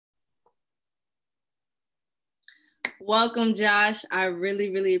Welcome, Josh. I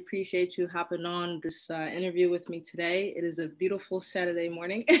really appreciate you hopping on this interview with me today. It is a beautiful Saturday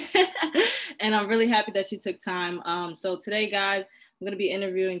morning, and I'm really happy that you took time. So today, guys, I'm going to be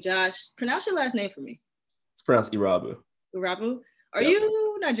interviewing Josh. Pronounce your last name for me. It's pronounced Erabu. Erabu? Are Yep.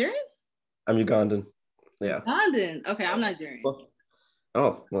 you Nigerian? I'm Ugandan. Yeah. Ugandan. Okay, I'm Nigerian. Oh,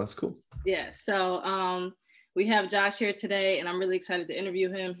 well, that's cool. Yeah. So we have Josh here today, and I'm really excited to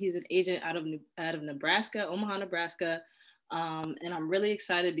interview him. He's an agent out of Nebraska, Omaha, Nebraska. And I'm really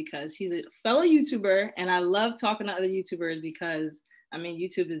excited because he's a fellow YouTuber, and I love talking to other YouTubers because, I mean,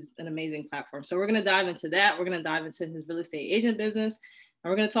 YouTube is an amazing platform. So we're going to dive into that. We're going to dive into his real estate agent business, and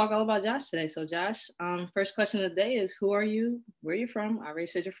we're going to talk all about Josh today. So Josh, first question of the day is, who are you? Where are you from? I already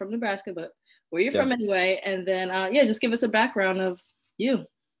said you're from Nebraska, but where you're from anyway. And then, just give us a background of you.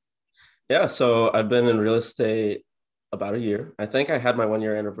 Yeah, so I've been in real estate about a year. I think I had my 1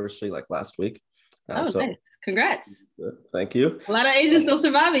 year anniversary like last week. Nice. Congrats. Thank you. A lot of agents don't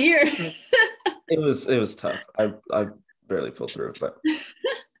survive a year. It was tough. I barely pulled through, but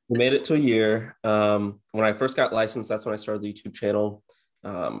we made it to a year. When I first got licensed, that's when I started the YouTube channel.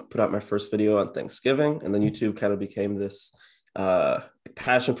 Put out my first video on Thanksgiving, and then YouTube kind of became this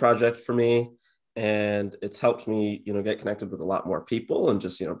passion project for me. And it's helped me, get connected with a lot more people and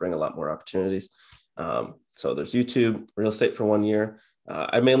just, bring a lot more opportunities. So there's YouTube, real estate for 1 year.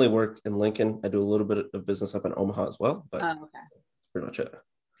 I mainly work in Lincoln. I do a little bit of business up in Omaha as well, but that's pretty much it.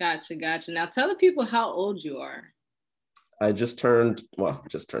 Gotcha. Now tell the people how old you are. I'm 20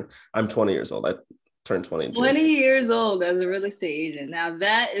 years old. I turned 20 in June. 20 years old as a real estate agent. Now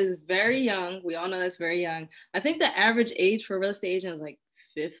that is very young. We all know that's very young. I think the average age for a real estate agent is like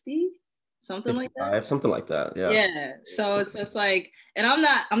 50. Something like that. Something like that. Yeah. Yeah. So it's just like, and I'm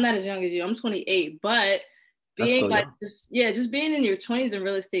not as young as you. I'm 28, but being like just being in your 20s in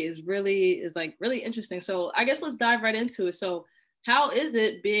real estate is really interesting. So I guess let's dive right into it. So how is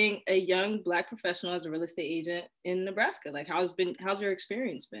it being a young Black professional as a real estate agent in Nebraska? Like how's your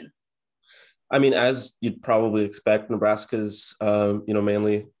experience been? I mean, as you'd probably expect, Nebraska's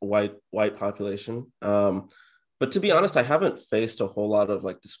mainly white population. But to be honest, I haven't faced a whole lot of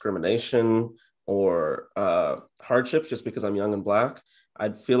like discrimination or hardships just because I'm young and Black. I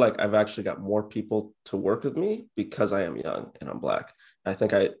feel like I've actually got more people to work with me because I am young and I'm Black. I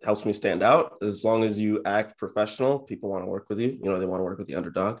think it helps me stand out. As long as you act professional, people want to work with you. They want to work with the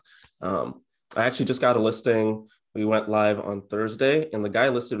underdog. I actually just got a listing. We went live on Thursday, and the guy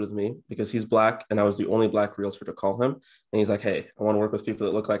listed with me because he's Black, and I was the only Black realtor to call him. And he's like, hey, I want to work with people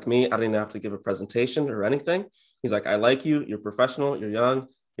that look like me. I didn't have to give a presentation or anything. He's like, I like you. You're professional. You're young.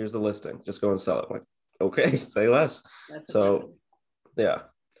 Here's the listing. Just go and sell it. I'm like, okay, say less. Yeah.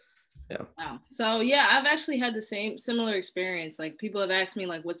 Wow. So yeah, I've actually had the similar experience. Like people have asked me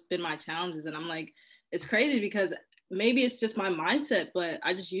like, what's been my challenges? And I'm like, it's crazy because maybe it's just my mindset, but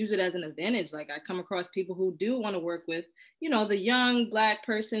I just use it as an advantage. Like I come across people who do want to work with, the young Black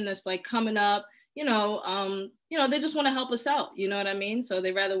person that's like coming up, they just want to help us out. You know what I mean? So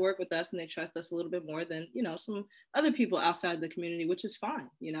they rather work with us and they trust us a little bit more than, some other people outside the community, which is fine,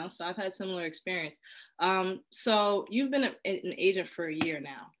 so I've had similar experience. So you've been an agent for a year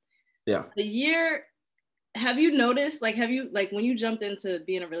now. Yeah. The year, have you noticed, like, when you jumped into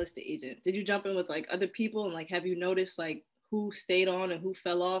being a real estate agent, did you jump in with like other people and like, have you noticed like who stayed on and who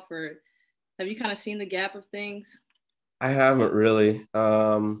fell off, or have you kind of seen the gap of things? I haven't really.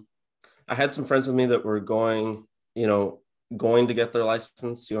 I had some friends with me that were going to get their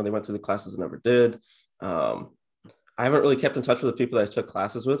license. They went through the classes and never did. I haven't really kept in touch with the people that I took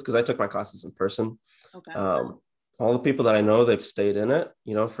classes with because I took my classes in person. Okay. All the people that I know, they've stayed in it,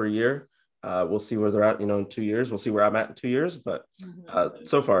 for a year. We'll see where they're at, in 2 years. We'll see where I'm at in 2 years. But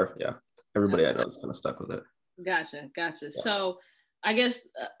so far, yeah, everybody I know is kind of stuck with it. Gotcha. Yeah. So I guess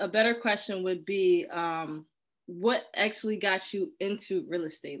a better question would be, what actually got you into real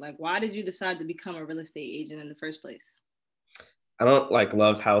estate? Like, why did you decide to become a real estate agent in the first place? I don't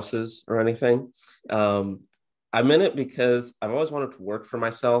love houses or anything. I'm in it because I've always wanted to work for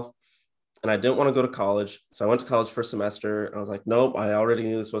myself. And I didn't want to go to college. So I went to college for a semester. And I was like, nope, I already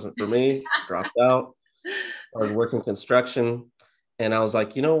knew this wasn't for me. Dropped out. Started working construction. And I was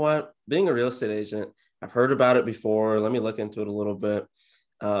like, you know what? Being a real estate agent, I've heard about it before. Let me look into it a little bit.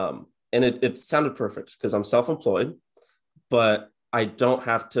 And it sounded perfect because I'm self-employed, but I don't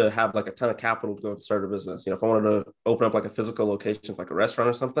have to have like a ton of capital to go and start a business. If I wanted to open up like a physical location, like a restaurant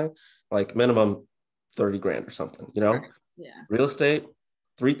or something, like minimum 30 grand or something, Yeah. Real estate,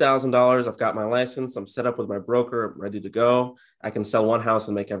 $3,000. I've got my license. I'm set up with my broker. I'm ready to go. I can sell one house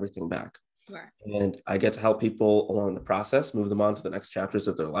and make everything back. Right. And I get to help people along the process, move them on to the next chapters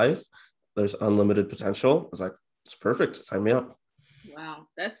of their life. There's unlimited potential. I was like, it's perfect. Sign me up. Wow,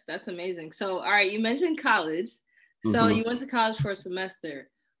 that's amazing. So, all right, you mentioned college. So Mm-hmm. you went to college for a semester.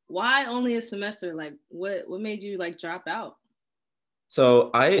 Why only a semester? Like, what made you like drop out? So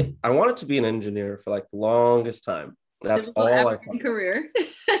I wanted to be an engineer for like the longest time. That's Typical all I African thought. career.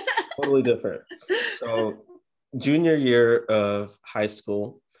 Totally different. So junior year of high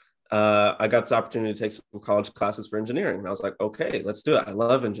school, I got this opportunity to take some college classes for engineering. And I was like, okay, let's do it. I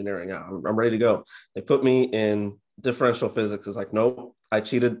love engineering. I'm ready to go. They put me in differential physics. It's like, nope. I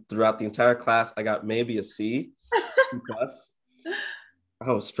cheated throughout the entire class. I got maybe a C plus.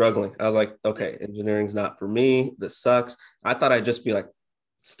 I was struggling. I was like, okay, engineering's not for me. This sucks. I thought I'd just be like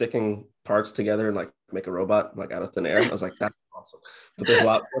sticking parts together and like make a robot like out of thin air. I was like, that's awesome. But there's a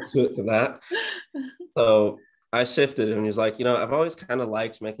lot more to it than that. So I shifted and he was like, I've always kind of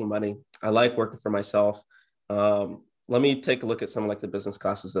liked making money. I like working for myself. Let me take a look at some of like the business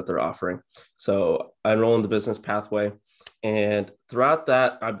classes that they're offering. So I enroll in the business pathway. And throughout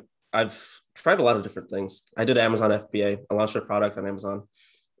that, I've tried a lot of different things. I did Amazon FBA. I launched a product on Amazon,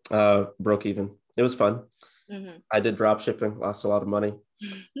 broke even. It was fun. Mm-hmm. I did drop shipping, lost a lot of money.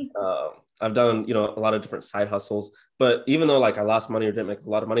 I've done, a lot of different side hustles, but even though like I lost money or didn't make a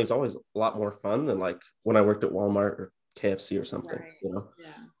lot of money, it's always a lot more fun than like when I worked at Walmart or KFC or something, right.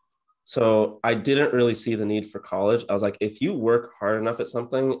 Yeah. So I didn't really see the need for college. I was like, if you work hard enough at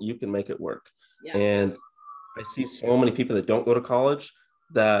something, you can make it work. Yes. And I see so many people that don't go to college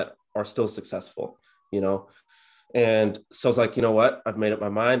that are still successful, And so I was like, you know what? I've made up my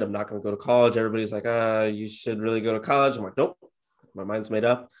mind. I'm not going to go to college. Everybody's like, you should really go to college. I'm like, nope, my mind's made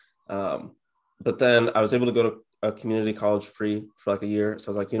up. But then I was able to go to a community college free for like a year. So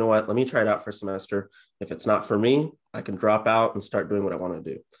I was like, you know what? Let me try it out for a semester. If it's not for me, I can drop out and start doing what I want to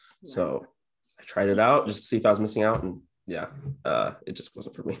do. Right. So I tried it out just to see if I was missing out. And yeah, it just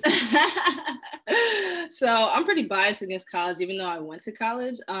wasn't for me. So I'm pretty biased against college, even though I went to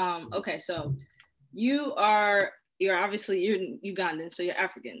college. Okay, so you're obviously you're Ugandan, so you're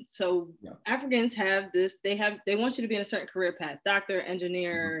African. So yeah. Africans have this, they want you to be in a certain career path, doctor,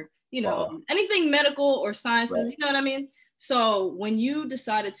 engineer, anything medical or sciences, right. You know what I mean? So when you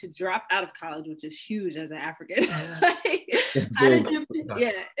decided to drop out of college, which is huge as an African, like, how did you,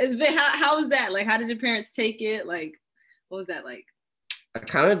 it's big. How was that? Like, how did your parents take it? Like, what was that like? I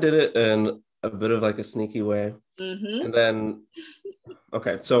kind of did it in a bit of like a sneaky way. Mm-hmm. And then,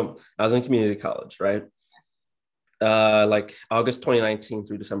 okay, so I was in community college, right? Like August 2019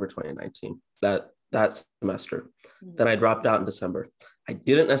 through December 2019, that semester. Mm-hmm. Then I dropped out in December. I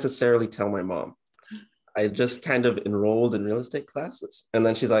didn't necessarily tell my mom. I just kind of enrolled in real estate classes. And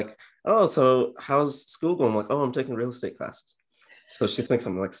then she's like, oh, so how's school going? I'm like, oh, I'm taking real estate classes. So she thinks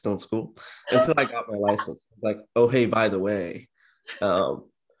I'm like still in school until I got my license. Like, oh, hey, by the way.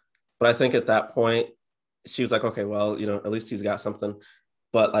 But I think at that point, she was like, okay, well, at least he's got something.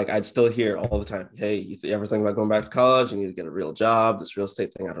 But like, I'd still hear all the time, hey, you ever think about going back to college? You need to get a real job. This real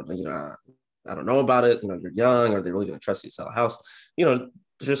estate thing, I don't know, I don't know about it. You're young. Are they really going to trust you to sell a house? There's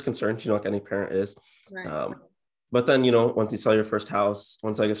just concerns, like any parent is. Right. But then, once you sell your first house,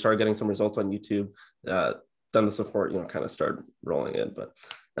 once I started getting some results on YouTube, then the support, kind of started rolling in. But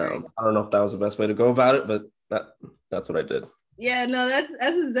right. I don't know if that was the best way to go about it, but that's what I did. Yeah, no, that's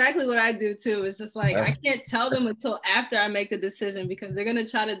exactly what I do too. It's just like, I can't tell them until after I make the decision because they're going to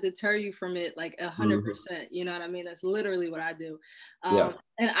try to deter you from it like 100%. Mm-hmm. You know what I mean? That's literally what I do. And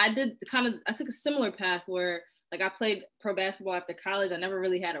I took a similar path where like I played pro basketball after college. I never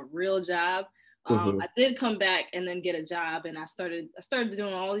really had a real job. I did come back and then get a job and I started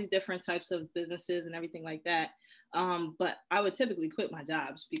doing all these different types of businesses and everything like that. But I would typically quit my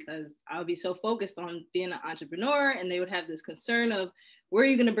jobs because I would be so focused on being an entrepreneur and they would have this concern of where are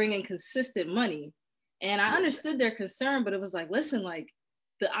you going to bring in consistent money? And I understood their concern, but it was like, listen, like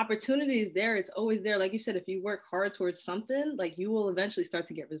the opportunity is there. It's always there. Like you said, if you work hard towards something, like you will eventually start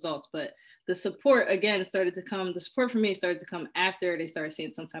to get results. But the support again the support for me started to come after they started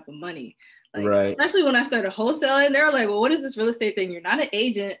seeing some type of money. Like, right. Especially when I started wholesaling, they're like, well, what is this real estate thing? You're not an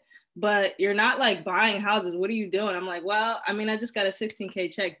agent, but you're not like buying houses. What are you doing? I'm like, well, I mean, I just got a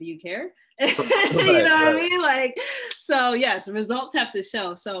 $16K check. Do you care? Right, you know what I mean? Like, so yes, results have to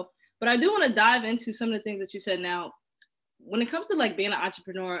show. So, but I do want to dive into some of the things that you said. Now, when it comes to like being an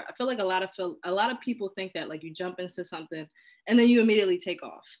entrepreneur, I feel like a lot of people think that like you jump into something and then you immediately take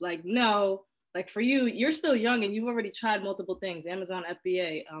off. Like, no, like for you, you're still young and you've already tried multiple things, Amazon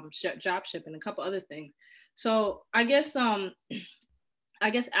FBA, drop shipping, a couple other things. So I guess out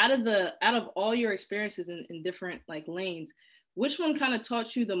of all your experiences in different like lanes, which one kind of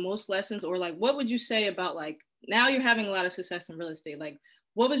taught you the most lessons, or like what would you say about like now you're having a lot of success in real estate? Like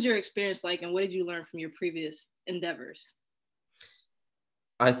what was your experience like, and what did you learn from your previous endeavors?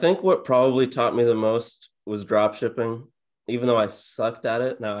 I think what probably taught me the most was drop shipping, even though I sucked at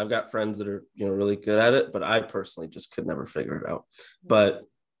it. Now I've got friends that are, really good at it, but I personally just could never figure it out. But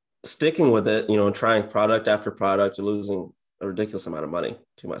sticking with it, trying product after product, losing a ridiculous amount of money,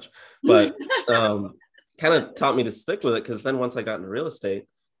 too much, but kind of taught me to stick with it. Because then once I got into real estate,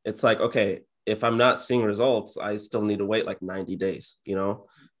 it's like, okay, if I'm not seeing results, I still need to wait like 90 days, so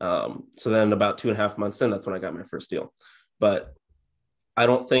then about 2.5 months in, that's when I got my first deal. But I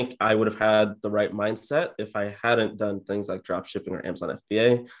don't think I would have had the right mindset if I hadn't done things like drop shipping or Amazon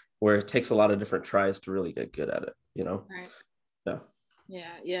FBA, where it takes a lot of different tries to really get good at it, Right.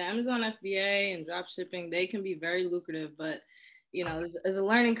 Yeah. Amazon FBA and drop shipping, they can be very lucrative, but there's a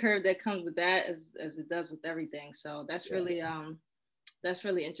learning curve that comes with that, as it does with everything. So that's really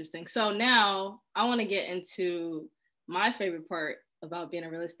interesting. So now I want to get into my favorite part about being a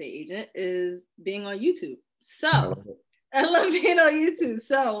real estate agent is being on YouTube. So I love being on YouTube.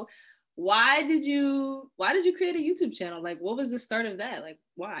 So why did you create a YouTube channel? Like, what was the start of that? Like,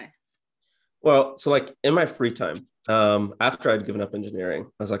 why? Well, so like in my free time, after I'd given up engineering,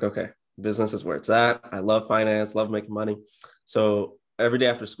 I was like, okay, business is where it's at. I love finance, love making money. So every day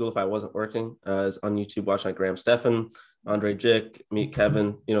after school, if I wasn't working, I was on YouTube watching like Graham Stephan, Andre Jick, Meet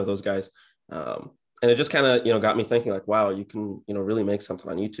Kevin, those guys. And it just kind of, got me thinking like, wow, you can, really make something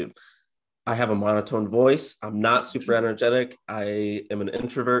on YouTube. I have a monotone voice. I'm not super energetic. I am an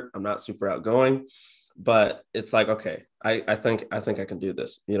introvert. I'm not super outgoing, but it's like, okay, I think I can do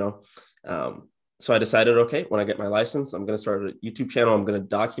this, So I decided, okay, when I get my license, I'm going to start a YouTube channel. I'm going to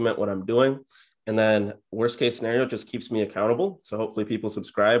document what I'm doing. And then worst case scenario just keeps me accountable. So hopefully people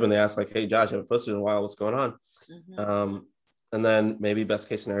subscribe and they ask like, hey, Josh, I haven't posted in a while. What's going on? Mm-hmm. And then maybe best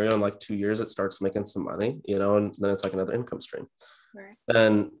case scenario in like 2 years, it starts making some money, and then it's like another income stream. Right.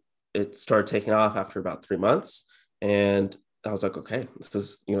 Then it started taking off after about 3 months. And I was like, okay, this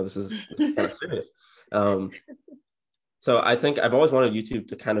is kind of serious. So I think I've always wanted YouTube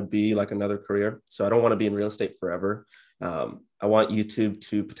to kind of be like another career. So I don't want to be in real estate forever. I want YouTube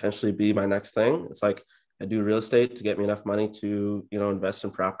to potentially be my next thing. It's like I do real estate to get me enough money to, invest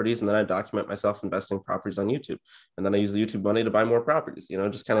in properties. And then I document myself investing in properties on YouTube. And then I use the YouTube money to buy more properties,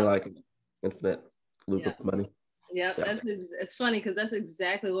 just kind of like an infinite loop of money. Yeah, it's funny because that's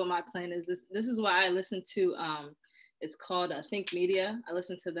exactly what my plan is. This is why I listen to it's called Think Media. I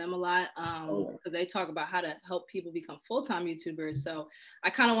listen to them a lot because they talk about how to help people become full-time YouTubers. So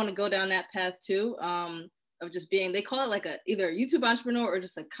I kind of want to go down that path too, of just being, they call it like either a YouTube entrepreneur or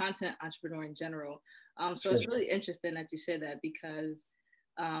just a content entrepreneur in general. So It's really interesting that you said that because,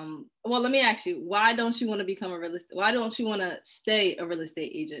 well, let me ask you, why don't you want to become why don't you want to stay a real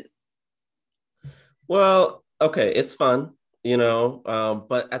estate agent? Well, okay, it's fun,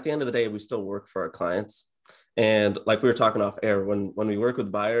 but at the end of the day, we still work for our clients. And like we were talking off air, when we work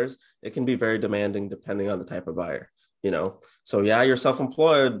with buyers, it can be very demanding depending on the type of buyer, So yeah, you're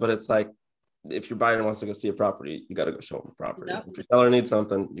self-employed, but it's like, if your buyer wants to go see a property, you got to go show them the property. Yep. If your seller needs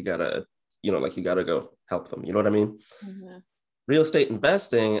something, you got to, you got to go help them. You know what I mean? Mm-hmm. Real estate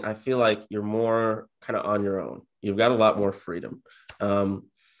investing, I feel like you're more kind of on your own. You've got a lot more freedom. And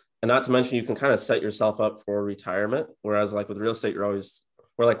not to mention, you can kind of set yourself up for retirement. Whereas like with real estate, or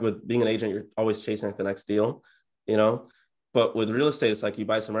like with being an agent, you're always chasing like the next deal, but with real estate, it's like you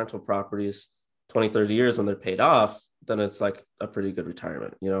buy some rental properties 20, 30 years when they're paid off, then it's like a pretty good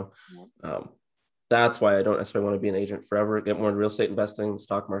retirement, That's why I don't necessarily want to be an agent forever, get more in real estate investing,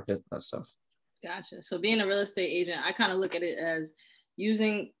 stock market, that stuff. Gotcha. So being a real estate agent, I kind of look at it as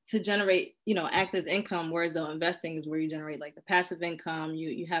using to generate, active income, whereas though investing is where you generate like the passive income,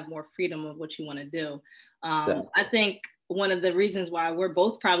 you have more freedom of what you want to do. Exactly. I think one of the reasons why we're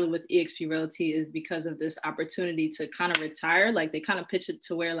both probably with eXp Realty is because of this opportunity to kind of retire. Like they kind of pitch it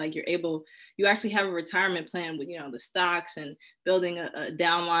to where like you actually have a retirement plan with, the stocks and building a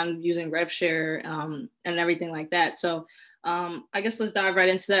downline using rev share and everything like that. So I guess let's dive right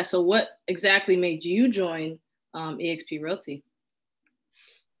into that. So what exactly made you join eXp Realty?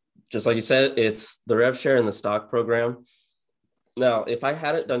 Just like you said, it's the rev share and the stock program. Now, if I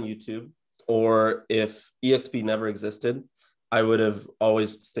hadn't done YouTube, or if eXp never existed, I would have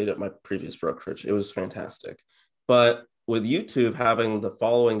always stayed at my previous brokerage. It was fantastic. But with YouTube having the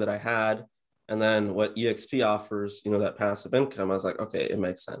following that I had, and then what eXp offers, that passive income, I was like, okay, it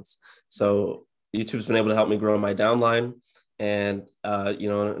makes sense. So YouTube's been able to help me grow my downline. And,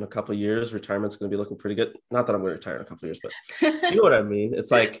 in a couple of years, retirement's going to be looking pretty good. Not that I'm going to retire in a couple of years, but you know what I mean?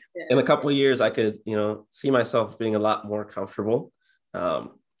 It's like in a couple of years, I could, see myself being a lot more comfortable.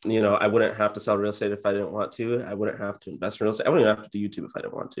 You know, I wouldn't have to sell real estate if I didn't want to. I wouldn't have to invest in real estate. I wouldn't even have to do YouTube if I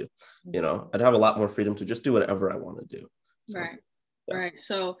didn't want to. You know, I'd have a lot more freedom to just do whatever I want to do. So, Right. yeah. Right.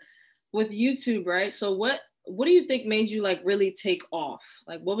 So with YouTube, right? So what do you think made you like really take off?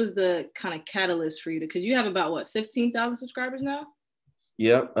 Like what was the kind of catalyst for you to, because you have about what, 15,000 subscribers now?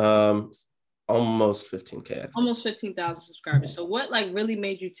 Yeah. Almost 15K, I think. Almost 15,000 subscribers. So what like really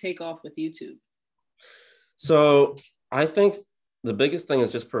made you take off with YouTube? So I think the biggest thing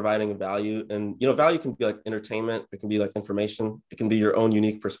is just providing value. And, you know, value can be like entertainment. It can be like information. It can be your own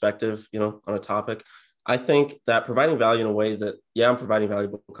unique perspective, you know, on a topic. I think that providing value in a way that, yeah, I'm providing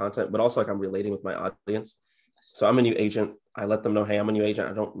valuable content, but also like I'm relating with my audience. So I'm a new agent. I let them know, hey, I'm a new agent.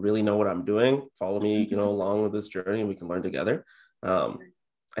 I don't really know what I'm doing. Follow me, you know, along with this journey and we can learn together.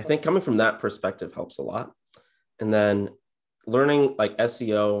 I think coming from that perspective helps a lot. And then learning like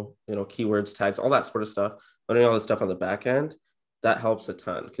SEO, you know, keywords, tags, all that sort of stuff, learning all this stuff on the back end, that helps a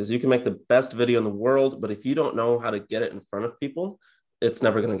ton because you can make the best video in the world, but if you don't know how to get it in front of people, it's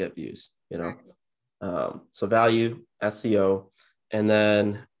never going to get views, you know? So value, SEO, and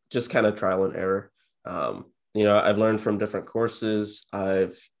then just kind of trial and error. You know, I've learned from different courses.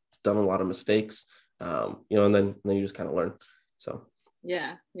 I've done a lot of mistakes, you know, and then you just kind of learn. So.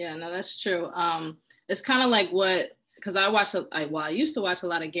 Yeah. No, that's true. It's kind of like because I used to watch a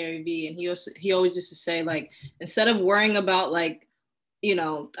lot of Gary Vee, and he always used to say like, instead of worrying about like, you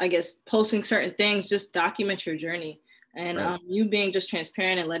know, I guess posting certain things, just document your journey. And Right. You being just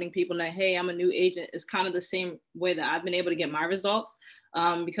transparent and letting people know, hey, I'm a new agent, is kind of the same way that I've been able to get my results.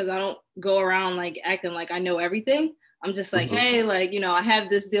 Because I don't go around like acting like I know everything. I'm just like, hey, like, you know, I have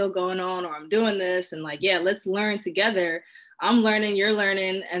this deal going on, or I'm doing this, and like, yeah, let's learn together. I'm learning, you're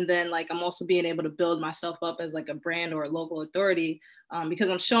learning. And then like, I'm also being able to build myself up as like a brand or a local authority, because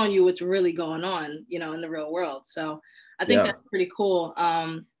I'm showing you what's really going on, you know, in the real world. So I think that's pretty cool.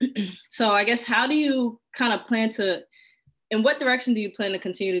 So I guess, how do you kind of plan to, in what direction do you plan to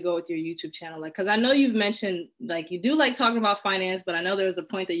continue to go with your YouTube channel? Like, cause I know you've mentioned like you do like talking about finance, but I know there was a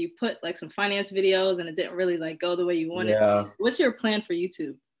point that you put like some finance videos and it didn't really like go the way you wanted. Yeah. What's your plan for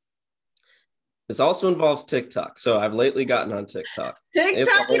YouTube? This also involves TikTok. So I've lately gotten on TikTok.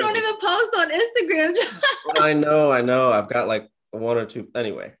 TikTok, you don't even post on Instagram. I know. I've got like one or two.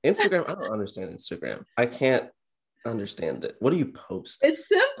 Anyway, Instagram, I don't understand Instagram. I can't understand it. What do you post? It's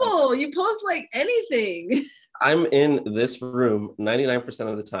simple. You post like anything. I'm in this room 99%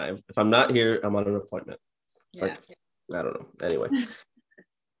 of the time. If I'm not here, I'm on an appointment. It's like, I don't know. Anyway.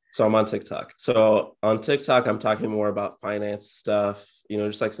 So I'm on TikTok. So on TikTok, I'm talking more about finance stuff, you know,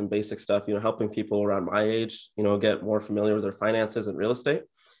 just like some basic stuff, you know, helping people around my age, you know, get more familiar with their finances and real estate.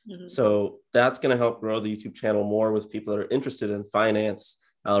 So that's going to help grow the YouTube channel more with people that are interested in finance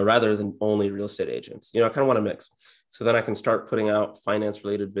rather than only real estate agents. You know, I kind of want to mix. So then I can start putting out finance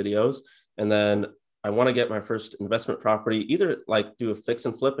related videos. And then I want to get my first investment property, either like do a fix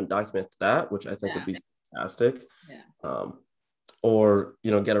and flip and document that, which I think would be fantastic. Or,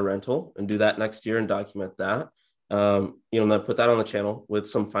 you know, get a rental and do that next year and document that. You know, and then put that on the channel with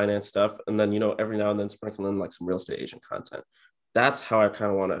some finance stuff. And then, you know, every now and then sprinkle in like some real estate agent content. That's how I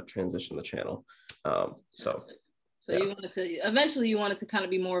kind of want to transition the channel. So you wanted to, eventually you wanted to kind of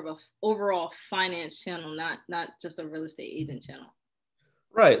be more of a overall finance channel, not just a real estate agent channel.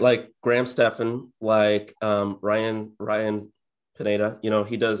 Right. Like Graham Stephan, like Ryan Pineda, you know,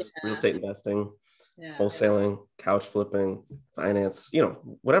 he does real estate investing, wholesaling, couch flipping, finance, you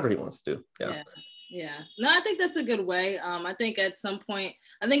know, whatever he wants to do. No, I think that's a good way. I think at some point,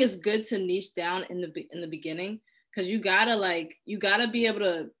 I think it's good to niche down in the beginning, because you gotta be able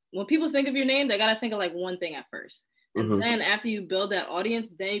to, when people think of your name, they gotta think of like one thing at first. And then after you build that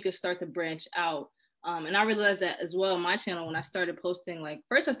audience, then you can start to branch out. And I realized that as well on my channel when I started posting, like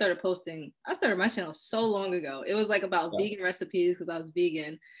first I started my channel so long ago. It was like about vegan recipes because I was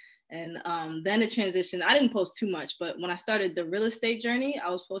vegan. And then it transitioned. I didn't post too much, but when I started the real estate journey, I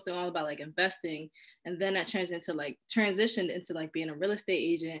was posting all about like investing. And then that transitioned into like being a real estate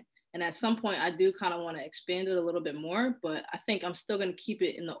agent. And at some point I do kind of want to expand it a little bit more, but I think I'm still going to keep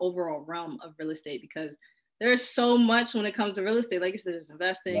it in the overall realm of real estate, because there's so much when it comes to real estate. Like you said, there's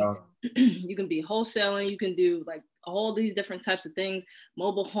investing, you can be wholesaling, you can do like all these different types of things,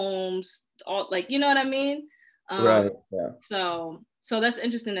 mobile homes, all like, you know what I mean? Right. So that's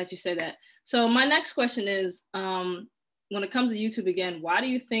interesting that you say that. So my next question is, when it comes to YouTube again, why do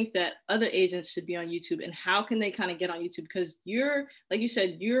you think that other agents should be on YouTube, and how can they kind of get on YouTube? Because you're, like you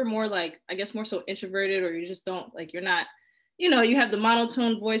said, you're more like, I guess more so introverted, or you just don't like, you're not, you know, you have the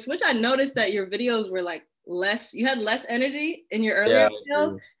monotone voice, which I noticed that your videos were like you had less energy in your earlier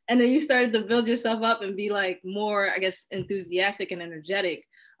videos, and then you started to build yourself up and be like more, I guess, enthusiastic and energetic.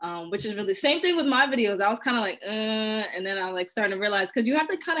 which is really same thing with my videos. I was kind of like, and then I like starting to realize because you have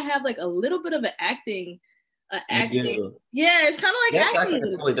to kind of have like a little bit of an acting. Yeah, it's kind of like acting. Like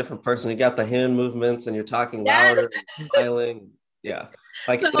a totally different person. You got the hand movements and you're talking Yes. louder, smiling. Yeah.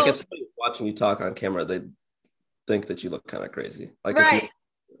 Like if somebody's watching you talk on camera, they think that you look kind of crazy. Like if you're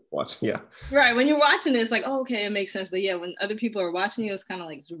watching, yeah. Right. When you're watching it, it's like, oh, okay, it makes sense. But yeah, when other people are watching you, it's kind of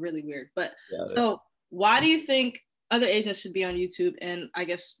like it's really weird. But so why do you think other agents should be on YouTube? And I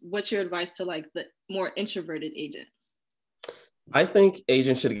guess what's your advice to like the more introverted agent? I think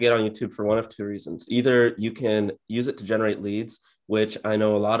agents should get on YouTube for one of two reasons. Either you can use it to generate leads, which I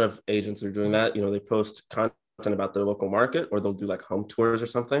know a lot of agents are doing that. You know, they post content about their local market, or they'll do like home tours or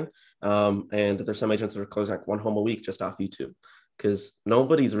something. And there's some agents that are closing like one home a week just off YouTube because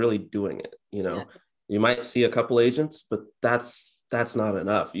nobody's really doing it. You know, you might see a couple agents, but that's not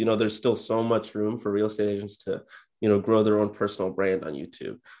enough. You know, there's still so much room for real estate agents to, you know, grow their own personal brand on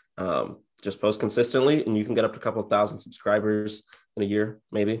YouTube. Just post consistently and you can get up to a couple of thousand subscribers in a year,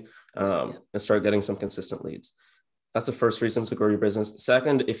 maybe, and start getting some consistent leads. That's the first reason to grow your business.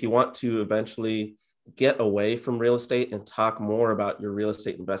 Second, if you want to eventually get away from real estate and talk more about your real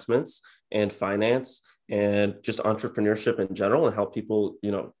estate investments and finance and just entrepreneurship in general and help people,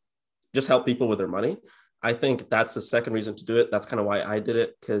 you know, just help people with their money, I think that's the second reason to do it. That's kind of why I did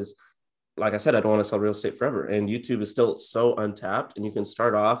it, because like I said, I don't want to sell real estate forever. And YouTube is still so untapped, and you can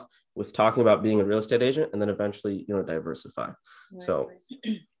start off with talking about being a real estate agent and then eventually, you know, diversify. Right. So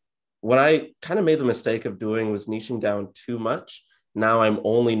what I kind of made the mistake of doing was niching down too much. Now I'm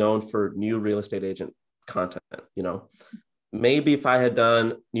only known for new real estate agent content, you know. Maybe if I had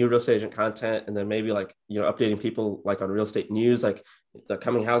done new real estate agent content and then maybe like, you know, updating people like on real estate news, like the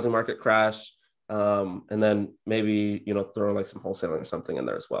coming housing market crash, and then maybe, you know, throw like some wholesaling or something in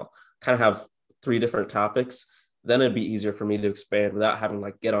there as well. Kind of have 3 different topics. Then it'd be easier for me to expand without having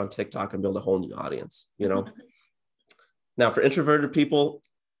like get on TikTok and build a whole new audience, you know? Now for introverted people,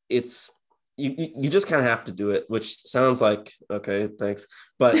 it's, you just kind of have to do it, which sounds like, okay, thanks.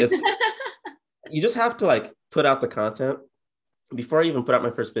 But it's, you just have to like put out the content. Before I even put out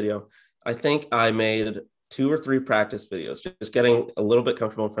my first video, I think I made 2 or 3 practice videos, just getting a little bit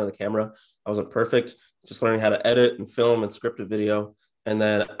comfortable in front of the camera. I wasn't perfect, just learning how to edit and film and script a video. And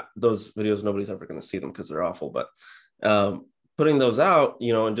then those videos, nobody's ever going to see them because they're awful. But putting those out,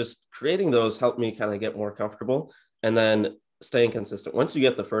 you know, and just creating those helped me kind of get more comfortable. And then staying consistent. Once you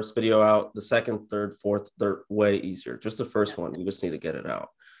get the first video out, the second, third, fourth, they're way easier. Just the first one, you just need to get it out.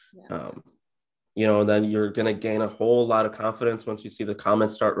 You know, then you're going to gain a whole lot of confidence once you see the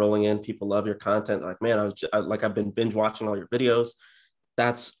comments start rolling in. People love your content. Like, man, I've been binge watching all your videos.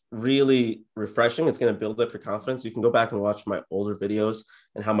 That's really refreshing. It's going to build up your confidence. You can go back and watch my older videos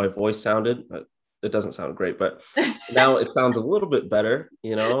and how my voice sounded. It doesn't sound great, but now it sounds a little bit better.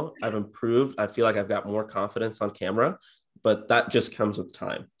 You know, I've improved. I feel like I've got more confidence on camera, but that just comes with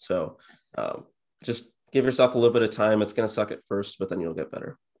time. So just give yourself a little bit of time. It's going to suck at first, but then you'll get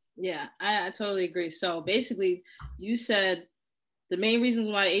better. Yeah, I totally agree. So basically, you said the main reasons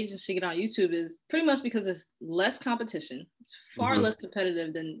why agents should get on YouTube is pretty much because it's less competition. It's far less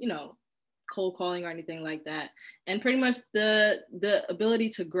competitive than, you know, cold calling or anything like that. And pretty much the ability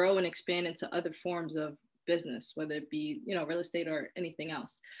to grow and expand into other forms of business, whether it be, you know, real estate or anything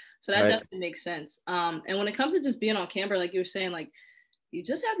else. So that definitely makes sense. And when it comes to just being on camera, like you were saying, like, you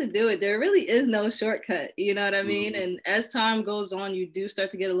just have to do it. There really is no shortcut. You know what I mean? And as time goes on, you do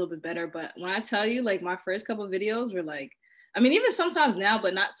start to get a little bit better. But when I tell you, like, my first couple of videos were like, I mean, even sometimes now,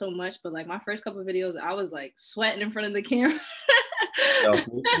 but not so much. But like my first couple of videos, I was like sweating in front of the camera.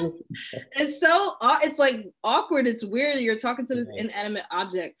 It's like awkward. It's weird. You're talking to this inanimate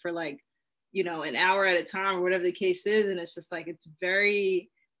object for like, you know, an hour at a time or whatever the case is. And it's just like, it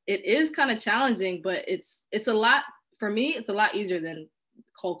is kind of challenging, but it's a lot, for me, it's a lot easier than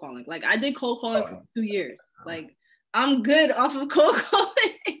cold calling. Like I did cold calling for 2 years. Like I'm good off of cold calling.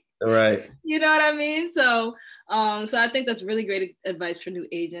 Right. You know what I mean? So I think that's really great advice for new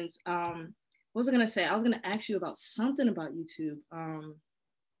agents. What was I gonna say? I was gonna ask you about something about YouTube. I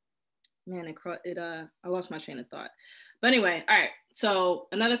lost my train of thought. But anyway, all right. So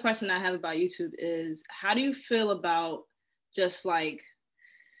another question I have about YouTube is, how do you feel about just like,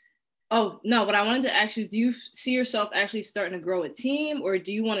 oh, no, what I wanted to ask you is, do you see yourself actually starting to grow a team, or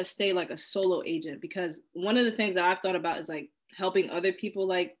do you want to stay like a solo agent? Because one of the things that I've thought about is like helping other people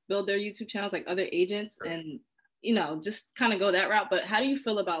like build their YouTube channels, like other agents, and, you know, just kind of go that route. But how do you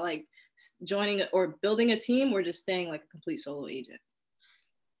feel about like joining or building a team, or just staying like a complete solo agent?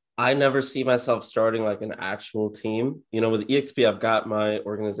 I never see myself starting like an actual team. You know, with EXP, I've got my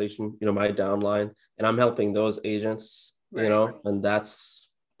organization, you know, my downline, and I'm helping those agents, you know, and that's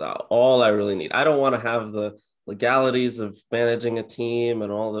all I really need. I don't want to have the legalities of managing a team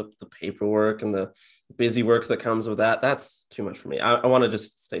and all the paperwork and the busy work that comes with that. That's too much for me. I want to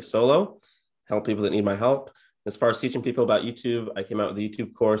just stay solo, help people that need my help. As far as teaching people about YouTube, I came out with a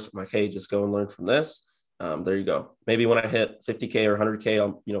YouTube course. I'm like, hey, just go and learn from this. There you go. Maybe when I hit 50K or 100K,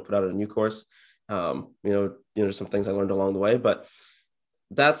 I'll, put out a new course. Some things I learned along the way, but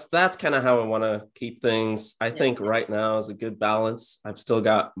that's kind of how I want to keep things. I think right now is a good balance. I've still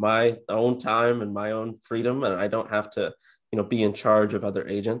got my own time and my own freedom, and I don't have to, be in charge of other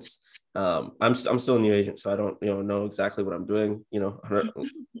agents. I'm still a new agent, so I don't, know exactly what I'm doing,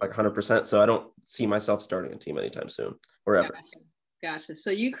 100%. So I don't see myself starting a team anytime soon or ever. Gotcha. So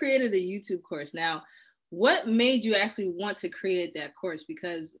you created a YouTube course. Now, what made you actually want to create that course?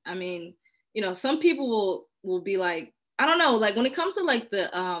 Because I mean, some people will be like, I don't know, like when it comes to like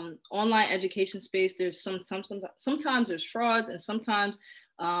the online education space, there's sometimes there's frauds, and sometimes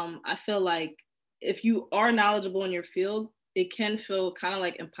I feel like if you are knowledgeable in your field, it can feel kind of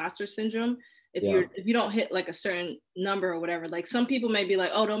like imposter syndrome if you don't hit like a certain number or whatever. Like some people may be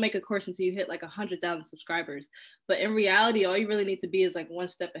like, oh, don't make a course until you hit like 100,000 subscribers. But in reality, all you really need to be is like one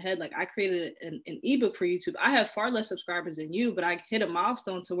step ahead. Like I created an ebook for YouTube. I have far less subscribers than you, but I hit a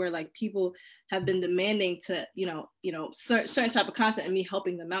milestone to where like people have been demanding to, certain type of content and me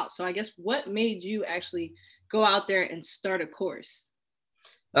helping them out. So I guess what made you actually go out there and start a course?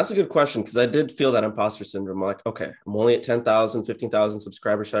 That's a good question, because I did feel that imposter syndrome. I'm like, okay, I'm only at 10,000, 15,000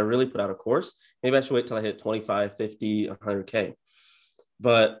 subscribers. Should I really put out a course? Maybe I should wait till I hit 25, 50, 100K.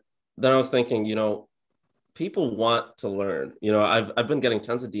 But then I was thinking, people want to learn. I've been getting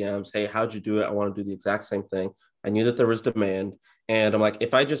tons of DMs. Hey, how'd you do it? I want to do the exact same thing. I knew that there was demand. And I'm like,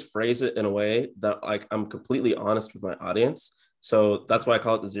 if I just phrase it in a way that like I'm completely honest with my audience. So that's why I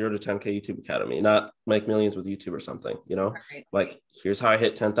call it the 0 to 10K YouTube Academy, not make millions with YouTube or something, Right. Like, here's how I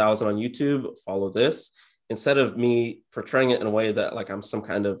hit 10,000 on YouTube, follow this, instead of me portraying it in a way that like I'm some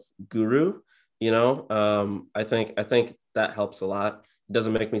kind of guru, I think that helps a lot. It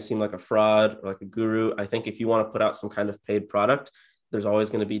doesn't make me seem like a fraud or like a guru. I think if you want to put out some kind of paid product, there's always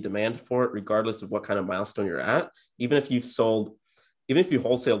going to be demand for it, regardless of what kind of milestone you're at. Even if you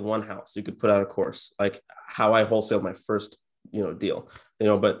wholesaled one house, you could put out a course, like how I wholesaled my first deal,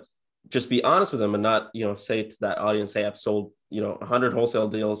 but just be honest with them and not, say to that audience, hey, I've sold, 100 wholesale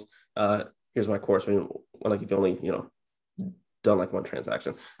deals. Here's my course. I mean, like if you only, done like one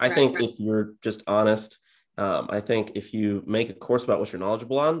transaction. I think if you're just honest, I think if you make a course about what you're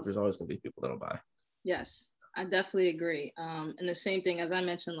knowledgeable on, there's always going to be people that'll buy. Yes, I definitely agree. And the same thing as I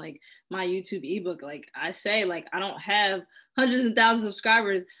mentioned, like my YouTube ebook, like I say, like I don't have hundreds and thousands of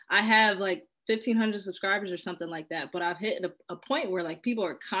subscribers. I have like 1,500 subscribers or something like that. But I've hit a point where like people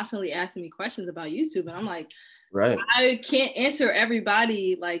are constantly asking me questions about YouTube, and I'm like, right, I can't answer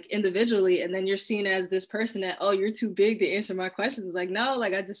everybody like individually. And then you're seen as this person that, oh, you're too big to answer my questions. It's like, no,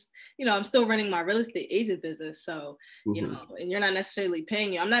 like I just, I'm still running my real estate agent business. So, and you're not necessarily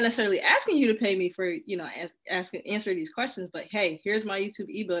paying you. I'm not necessarily asking you to pay me for, answer these questions, but hey, here's my YouTube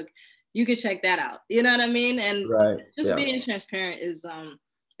ebook. You can check that out. You know what I mean? And just being transparent is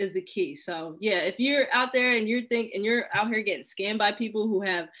the key. So yeah, if you're out there and you're out here getting scammed by people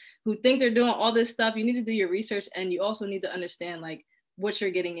who think they're doing all this stuff, you need to do your research, and you also need to understand like what you're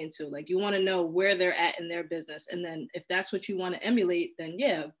getting into. Like you want to know where they're at in their business, and then if that's what you want to emulate, then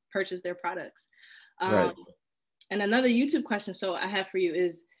yeah, purchase their products. And another YouTube question so I have for you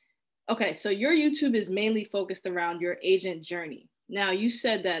is, okay, so your YouTube is mainly focused around your agent journey. Now you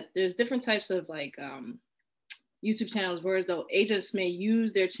said that there's different types of like YouTube channels, whereas though agents may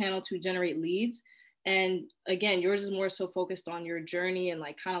use their channel to generate leads. And again, yours is more so focused on your journey and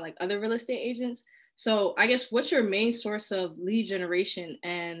like kind of like other real estate agents. So I guess what's your main source of lead generation?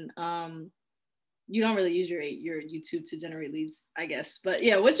 And you don't really use your YouTube to generate leads, I guess. But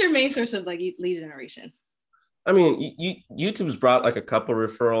yeah, what's your main source of like lead generation? I mean, YouTube's brought like a couple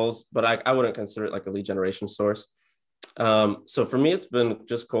referrals, but I wouldn't consider it like a lead generation source. So for me, it's been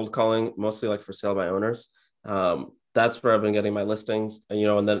just cold calling, mostly like for sale by owners. That's where I've been getting my listings,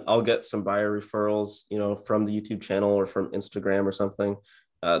 and then I'll get some buyer referrals, from the YouTube channel or from Instagram or something.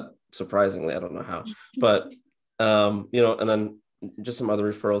 Surprisingly, I don't know how, but, and then just some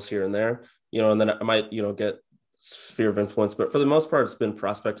other referrals here and there, and then I might, get sphere of influence, but for the most part, it's been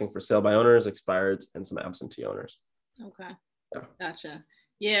prospecting for sale by owners, expireds, and some absentee owners. Okay. Yeah. Gotcha.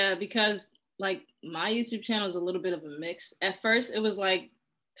 Yeah. Because like my YouTube channel is a little bit of a mix. At first it was like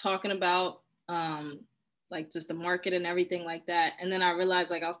talking about, like just the market and everything like that. And then I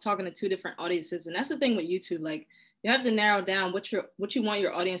realized like I was talking to two different audiences. And that's the thing with YouTube, like you have to narrow down what you want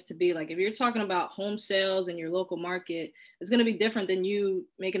your audience to be. Like if you're talking about home sales in your local market, it's going to be different than you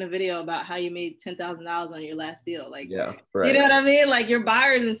making a video about how you made $10,000 on your last deal. Like, Yeah, right. You know what I mean? Like your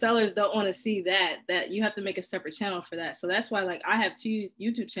buyers and sellers don't want to see that you have to make a separate channel for that. So that's why like I have 2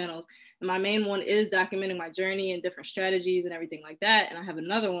 YouTube channels, and my main one is documenting my journey and different strategies and everything like that. And I have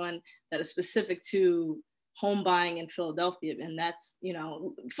another one that is specific to home buying in Philadelphia. And that's,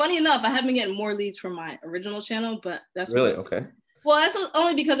 funny enough, I have been getting more leads from my original channel, but that's really okay. Well, that's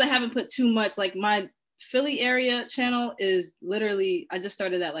only because I haven't put too much. Like my Philly area channel is literally, I just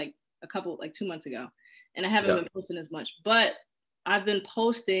started that like 2 months ago, and I haven't been posting as much, but I've been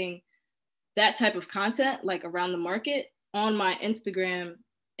posting that type of content like around the market on my Instagram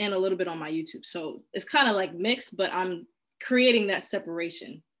and a little bit on my YouTube. So it's kind of like mixed, but I'm creating that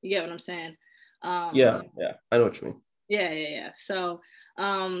separation. You get what I'm saying? Yeah, I know what you mean. Yeah. So,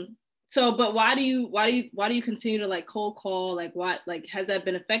 but why do you continue to like cold call? Like, what, like, has that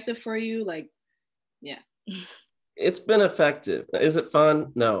been effective for you? Like, yeah. It's been effective. Is it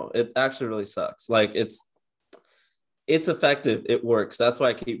fun? No, it actually really sucks. Like it's effective. It works. That's why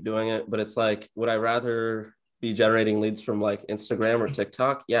I keep doing it. But it's like, would I rather be generating leads from like Instagram or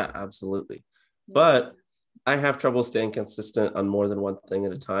TikTok? Yeah, absolutely. But I have trouble staying consistent on more than one thing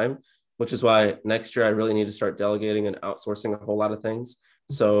at a time, which is why next year I really need to start delegating and outsourcing a whole lot of things.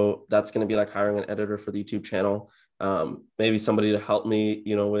 So that's going to be like hiring an editor for the YouTube channel, maybe somebody to help me,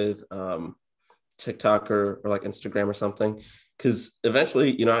 with TikTok or like Instagram or something. Because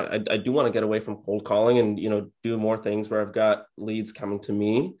eventually, I do want to get away from cold calling and, do more things where I've got leads coming to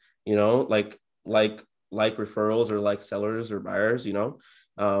me, like referrals or like sellers or buyers,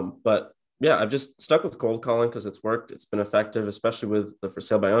 but yeah, I've just stuck with cold calling because it's worked. It's been effective, especially with the for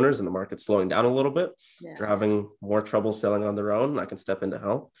sale by owners and the market slowing down a little bit. Yeah. They're having more trouble selling on their own, and I can step in to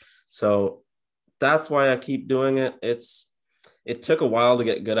help. So that's why I keep doing it. It took a while to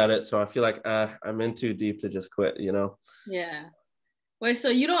get good at it. So I feel like I'm in too deep to just quit, Yeah. Wait, so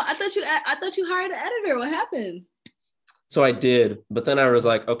I thought you hired an editor. What happened? So I did, but then I was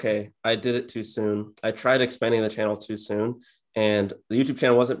like, okay, I did it too soon. I tried expanding the channel too soon. And the YouTube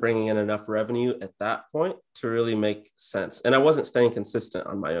channel wasn't bringing in enough revenue at that point to really make sense. And I wasn't staying consistent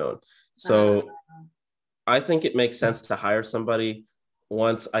on my own. So I think it makes sense to hire somebody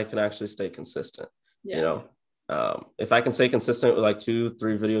once I can actually stay consistent. Yeah. If I can stay consistent with like 2-3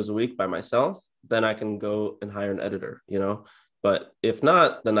 videos a week by myself, then I can go and hire an editor, but if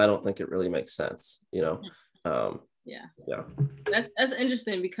not, then I don't think it really makes sense, Yeah. That's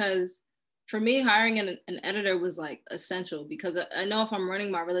interesting, because for me, hiring an editor was like essential, because I know if I'm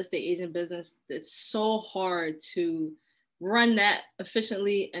running my real estate agent business, it's so hard to run that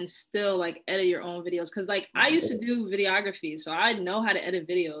efficiently and still like edit your own videos. Cause like I used to do videography, so I know how to edit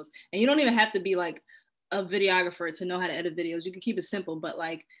videos, and you don't even have to be like a videographer to know how to edit videos. You can keep it simple, but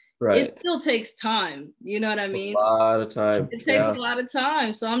like it still takes time. You know what I mean? A lot of time. It takes a lot of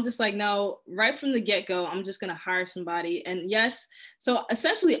time. So I'm just like, no, right from the get-go, I'm just going to hire somebody. And yes, so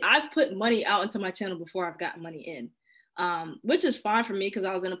essentially I've put money out into my channel before I've gotten money in, which is fine for me because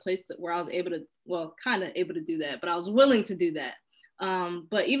I was in a place where I was able to, kind of able to do that, but I was willing to do that.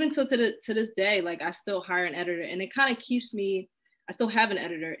 But even to this day, like I still hire an editor, and it kind of keeps me, I still have an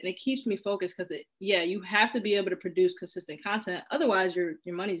editor, and it keeps me focused, because you have to be able to produce consistent content. Otherwise your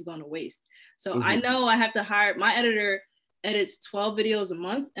money's going to waste. So I know I have to hire, my editor edits 12 videos a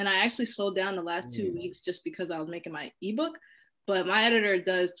month. And I actually slowed down the last 2 weeks just because I was making my ebook, but my editor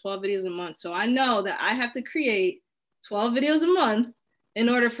does 12 videos a month. So I know that I have to create 12 videos a month in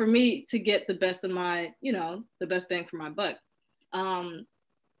order for me to get the best of my, the best bang for my buck.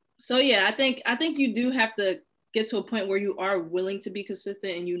 So yeah, I think you do have to get to a point where you are willing to be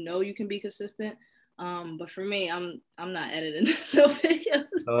consistent, and you can be consistent. But for me, I'm not editing no videos.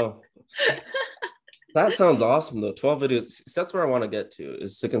 Oh, that sounds awesome though. 12 videos. That's where I want to get to,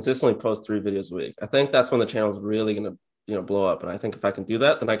 is to consistently post 3 videos a week. I think that's when the channel is really going to, blow up. And I think if I can do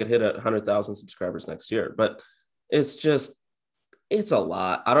that, then I could hit 100,000 subscribers next year. But it's a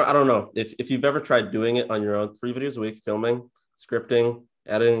lot. I don't know if you've ever tried doing it on your own. 3 videos a week, filming, scripting,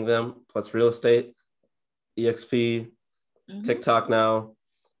 editing them, plus real estate, EXP, TikTok now,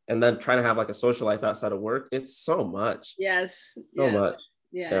 and then trying to have like a social life outside of work. It's so much. Yes. So much.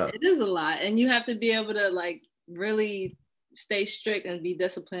 Yeah, it is a lot. And you have to be able to like really stay strict and be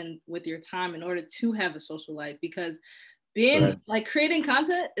disciplined with your time in order to have a social life, because being like creating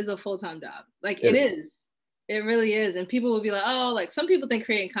content is a full-time job. Like it is. It really is. And people will be like, oh, like some people think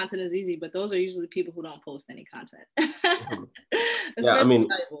creating content is easy, but those are usually people who don't post any content. Yeah, I mean,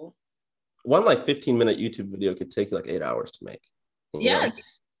 one like 15-minute YouTube video could take you like 8 hours to make.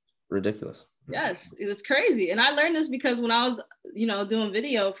 Yes. Ridiculous. Yes, it's crazy. And I learned this because when I was, doing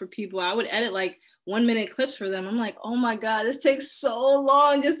video for people, I would edit like 1 minute clips for them. I'm like, oh my God, this takes so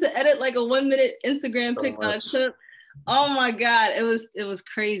long just to edit like a 1 minute Instagram clip. Oh my God, it was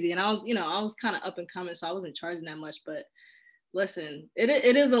crazy. And I was kind of up and coming, so I wasn't charging that much. But listen,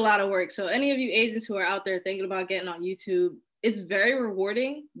 it is a lot of work. So any of you agents who are out there thinking about getting on YouTube, it's very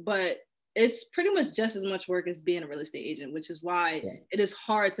rewarding, but it's pretty much just as much work as being a real estate agent, which is why it is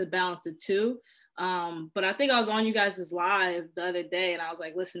hard to balance the two. But I think I was on you guys' live the other day, and I was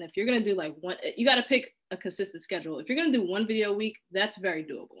like, listen, if you're gonna do like one, you got to pick a consistent schedule. If you're gonna do one video a week, that's very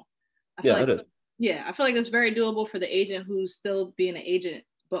doable. I feel like that's very doable for the agent who's still being an agent,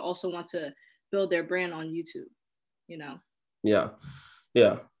 but also want to build their brand on YouTube. Yeah.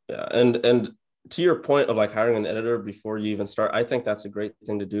 And to your point of like hiring an editor before you even start, I think that's a great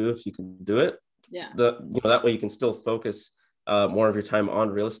thing to do if you can do it. Yeah. That way you can still focus more of your time on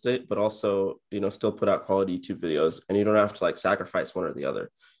real estate, but also, still put out quality YouTube videos, and you don't have to like sacrifice one or the other.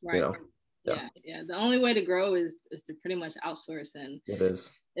 Right. Yeah. The only way to grow is to pretty much outsource. And it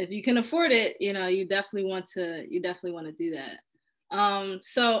is. If you can afford it, you definitely want to do that.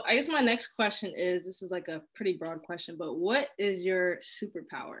 So I guess my next question is, this is like a pretty broad question, but what is your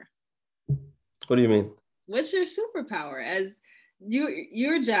superpower? What do you mean? What's your superpower? As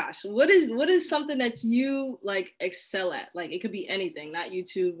you're Josh, what is something that you like excel at? Like, it could be anything, not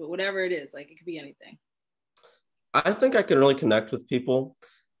YouTube, but whatever it is, like it could be anything. I think I can really connect with people.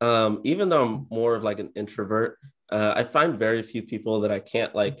 Even though I'm more of like an introvert, I find very few people that I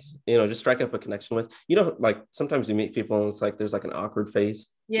can't like, just strike up a connection with. Like sometimes you meet people and it's like there's like an awkward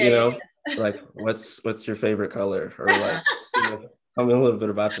phase. Like what's your favorite color, or like tell me a little bit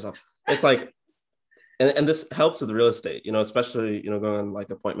about yourself. It's like, and this helps with real estate, especially going on like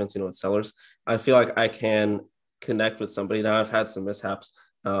appointments, with sellers. I feel like I can connect with somebody. Now I've had some mishaps.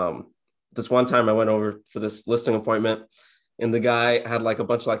 This one time I went over for this listing appointment, and the guy had like a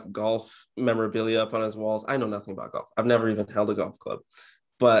bunch of like golf memorabilia up on his walls. I know nothing about golf. I've never even held a golf club,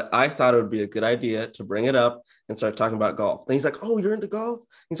 but I thought it would be a good idea to bring it up and start talking about golf. Then he's like, "Oh, you're into golf?"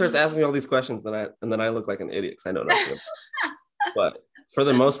 He starts asking me all these questions. And then I look like an idiot because I know nothing about it. But for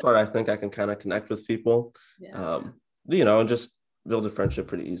the most part, I think I can kind of connect with people, and just build a friendship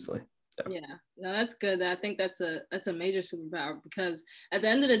pretty easily. Yeah, no, that's good. I think that's a major superpower, because at the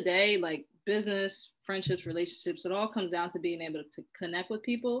end of the day, like business, friendships, relationships, it all comes down to being able to connect with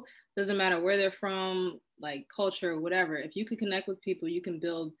people. Doesn't matter where they're from, like culture, whatever. If you can connect with people, you can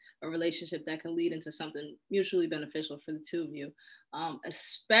build a relationship that can lead into something mutually beneficial for the two of you.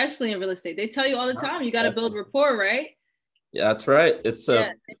 Especially in real estate, they tell you all the time, you got to build rapport, right? Yeah, that's right. It's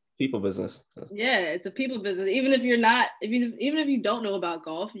a people business. Yeah, it's a people business. Even if you're not, even if you don't know about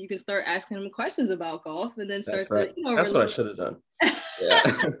golf, you can start asking them questions about golf, and then start to. That's what I should have done. Yeah.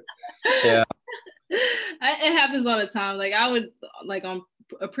 Yeah. It happens all the time. Like I would, like on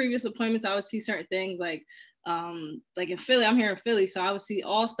previous appointments, I would see certain things like in Philly. I'm here in Philly, so I would see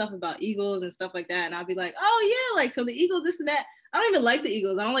all stuff about Eagles and stuff like that, and I'd be like, oh yeah, like so the Eagles, this and that. I don't even like the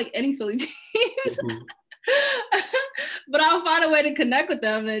Eagles. I don't like any Philly teams. Mm-hmm. But I'll find a way to connect with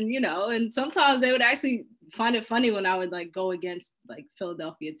them, and sometimes they would actually find it funny when I would like go against like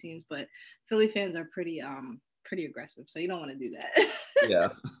Philadelphia teams, but Philly fans are pretty aggressive, so you don't want to do that. Yeah.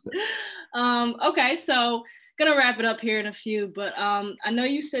 Okay, so gonna wrap it up here in a few, but I know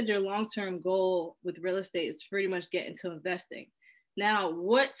you said your long-term goal with real estate is to pretty much get into investing. Now,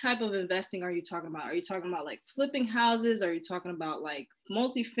 what type of investing are you talking about? Are you talking about like flipping houses? Are you talking about like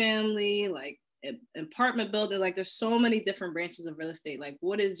multifamily, like apartment building? Like there's so many different branches of real estate. Like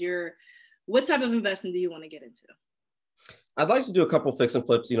what type of investing do you want to get into? I'd like to do a couple fix and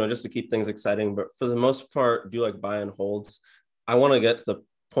flips, just to keep things exciting, but for the most part, do like buy and holds. I want to get to the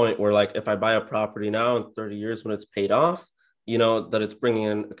point where like if I buy a property now in 30 years when it's paid off, that it's bringing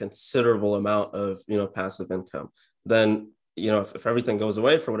in a considerable amount of, passive income. Then, if everything goes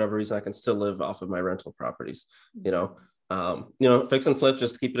away for whatever reason, I can still live off of my rental properties, fix and flip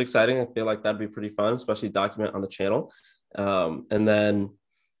just to keep it exciting. I feel like that'd be pretty fun, especially document on the channel. And then,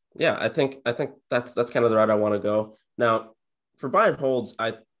 I think that's kind of the route I want to go. Now, for buy and holds,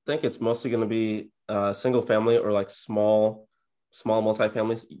 I think it's mostly going to be single family or like small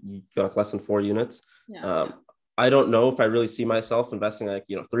multifamilies, like less than 4 units. Yeah. I don't know if I really see myself investing like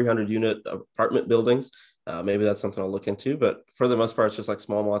 300 unit apartment buildings. Maybe that's something I'll look into, but for the most part, it's just like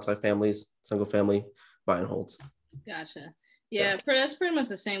small multifamilies, single family buy and holds. Gotcha. Yeah, that's pretty much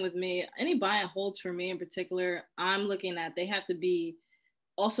the same with me. Any buy and holds for me in particular, I'm looking at, they have to be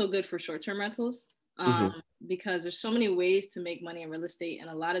also good for short-term rentals, because there's so many ways to make money in real estate, and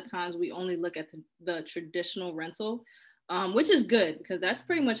a lot of times we only look at the traditional rental. which is good because that's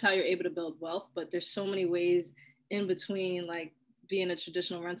pretty much how you're able to build wealth. But there's so many ways in between, like being a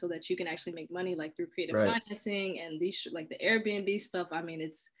traditional rental, that you can actually make money, like through creative financing and these like the Airbnb stuff. I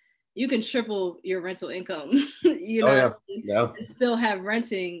mean, you can triple your rental income, you know, and still have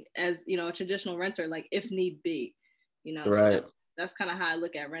renting as, you know, a traditional renter, like if need be, you know. So that's kind of how I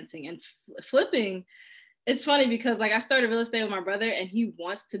look at renting and flipping. It's funny because like I started real estate with my brother and he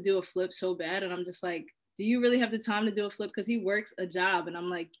wants to do a flip so bad. And I'm just like, do you really have the time to do a flip? Because he works a job. And I'm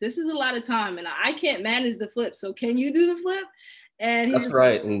like, this is a lot of time and I can't manage the flip. So can you do the flip? And he's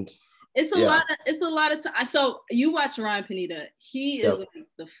right. Like, and it's a lot of time. So you watch Ryan Pineda. He is like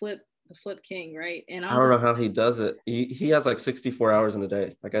the flip king, right? And I don't know how he does it. He has like 64 hours in a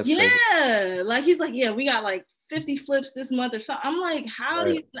day. Like that's crazy. Like he's like, yeah, we got like 50 flips this month or something. I'm like, how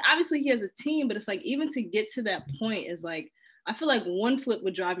do you? Obviously, he has a team, but it's like even to get to that point is like, I feel like one flip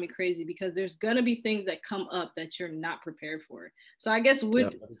would drive me crazy because there's gonna be things that come up that you're not prepared for. So I guess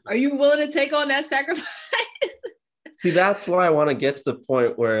are you willing to take on that sacrifice? See, that's why I want to get to the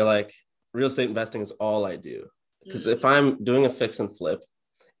point where like real estate investing is all I do. Because if I'm doing a fix and flip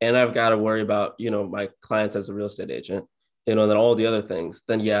and I've got to worry about, you know, my clients as a real estate agent, you know, and then all the other things,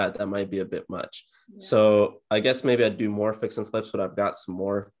 then yeah, that might be a bit much. Yeah. So I guess maybe I'd do more fix and flips, but I've got some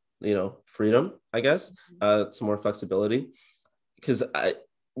more, you know, freedom, I guess, some more flexibility. Because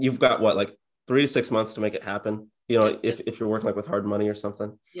you've got what, like 3 to 6 months to make it happen. You know, if you're working like with hard money or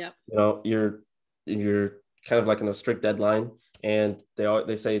something, you know, you're kind of like in a strict deadline, and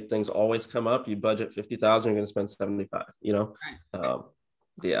they say things always come up. You budget 50,000, you're going to spend 75. You know,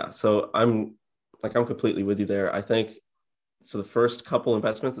 yeah. So I'm completely with you there. I think for the first couple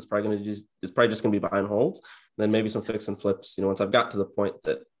investments, it's probably just going to be buy and holds, and then maybe some fix and flips. You know, once I've got to the point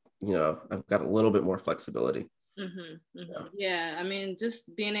that, you know, I've got a little bit more flexibility. Yeah, I mean,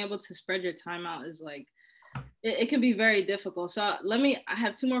 just being able to spread your time out is like, it can be very difficult. So I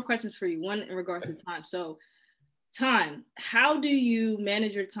have 2 more questions for you. One in regards to time. So time, how do you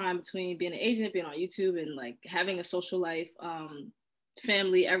manage your time between being an agent, being on YouTube, and like having a social life,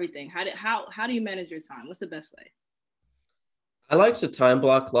 family, everything? How do you manage your time? What's the best way? I like to time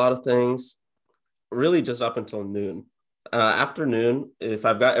block a lot of things, really just up until noon. Afternoon, if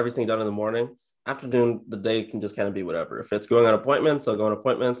I've got everything done in the morning, afternoon, the day can just kind of be whatever. If it's going on appointments, I'll go on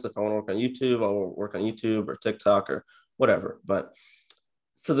appointments. If I want to work on YouTube, I'll work on YouTube or TikTok or whatever. But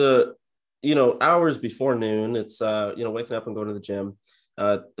for the, you know, hours before noon, it's, you know, waking up and going to the gym.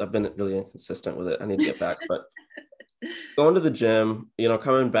 I've been really inconsistent with it. I need to get back, but going to the gym, you know,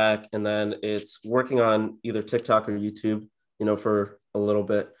 coming back, and then it's working on either TikTok or YouTube, you know, for a little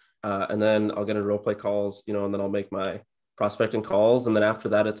bit. And then I'll get into role play calls, you know, and then I'll make my prospecting calls. And then after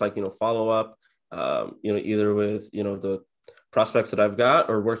that, it's like, you know, follow up, you know, either with, you know, the prospects that I've got,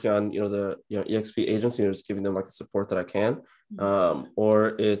 or working on, you know, the, you know, EXP agency, you know, just giving them like the support that I can.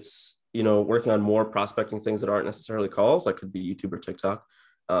 Or it's, you know, working on more prospecting things that aren't necessarily calls, like could be YouTube or TikTok.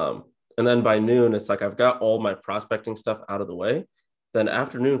 And then by noon, it's like I've got all my prospecting stuff out of the way. Then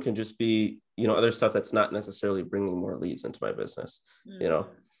afternoon can just be, you know, other stuff that's not necessarily bringing more leads into my business, you know.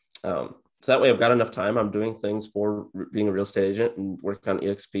 So that way I've got enough time. I'm doing things for being a real estate agent and working on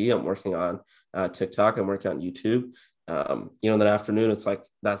EXP. I'm working on TikTok. I'm working on YouTube. You know, in the afternoon, it's like,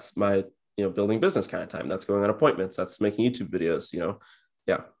 that's my, you know, building business kind of time. That's going on appointments. That's making YouTube videos, you know.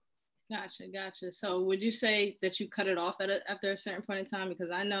 Yeah. Gotcha. So would you say that you cut it off after a certain point in time? Because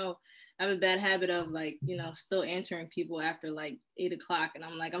I know I have a bad habit of like, you know, still answering people after like 8 o'clock. And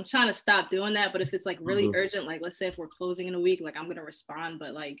I'm like, I'm trying to stop doing that. But if it's like really urgent, like let's say if we're closing in a week, like I'm going to respond.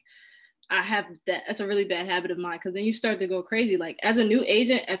 But like I have that's a really bad habit of mine, because then you start to go crazy. Like as a new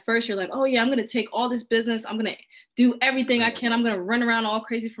agent, at first you're like, oh yeah, I'm going to take all this business. I'm going to do everything I can. I'm going to run around all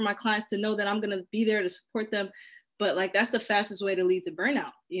crazy for my clients to know that I'm going to be there to support them. But like, that's the fastest way to lead to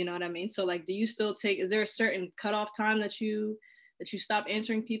burnout. You know what I mean? So like, do you still is there a certain cutoff time that you stop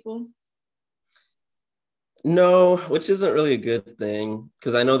answering people? No, which isn't really a good thing,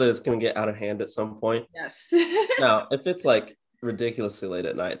 because I know that it's going to get out of hand at some point. Yes. Now, if it's like ridiculously late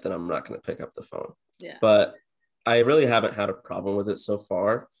at night, then I'm not going to pick up the phone. Yeah. But I really haven't had a problem with it so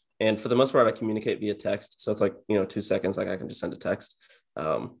far. And for the most part, I communicate via text. So it's like, you know, 2 seconds, like I can just send a text.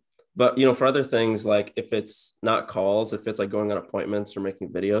 But, you know, for other things, like if it's not calls, if it's like going on appointments or making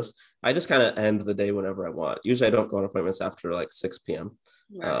videos, I just kind of end the day whenever I want. Usually I don't go on appointments after like 6 p.m.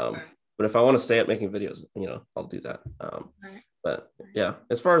 Right. But if I want to stay up making videos, you know, I'll do that. But yeah,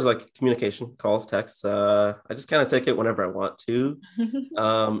 as far as like communication, calls, texts, I just kind of take it whenever I want to.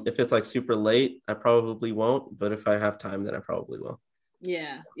 If it's like super late, I probably won't. But if I have time, then I probably will.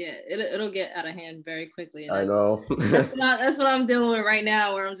 Yeah, yeah, it'll get out of hand very quickly. And I know. that's what I'm dealing with right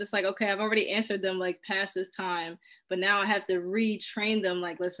now, where I'm just like, okay, I've already answered them like past this time, but now I have to retrain them.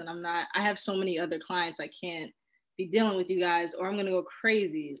 Like, listen, I have so many other clients, I can't be dealing with you guys, or I'm gonna go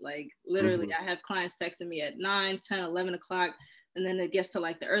crazy. Like, literally, Mhm. I have clients texting me at 9, 10, 11 o'clock, and then it gets to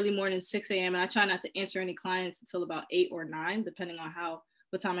like the early morning, 6 a.m. And I try not to answer any clients until about 8 or 9, depending on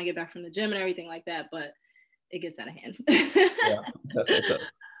what time I get back from the gym and everything like that. But it gets out of hand. Yeah, it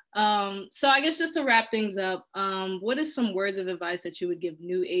does. So I guess just to wrap things up, what is some words of advice that you would give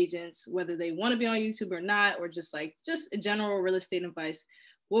new agents, whether they want to be on YouTube or not, or just general real estate advice?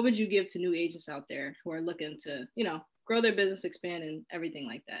 What would you give to new agents out there who are looking to, grow their business, expand, and everything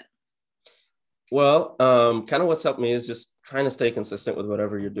like that? Well, kind of what's helped me is just trying to stay consistent with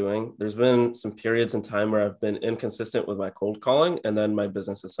whatever you're doing. There's been some periods in time where I've been inconsistent with my cold calling, and then my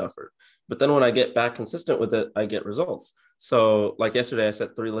business has suffered. But then when I get back consistent with it, I get results. So, like yesterday, I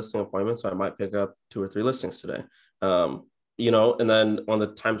set 3 listing appointments, so I might pick up 2 or 3 listings today. And then on the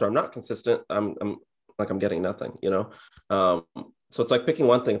times where I'm not consistent, I'm getting nothing. So it's like picking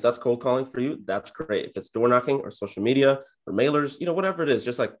one thing. If that's cold calling for you, that's great. If it's door knocking or social media or mailers, whatever it is,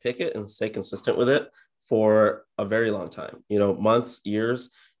 just like pick it and stay consistent with it for a very long time, months, years.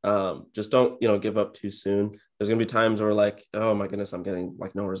 Just don't, give up too soon. There's going to be times where like, oh my goodness, I'm getting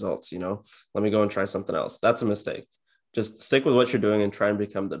like no results, let me go and try something else. That's a mistake. Just stick with what you're doing and try and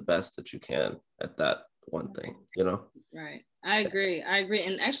become the best that you can at that one thing. Right. I agree.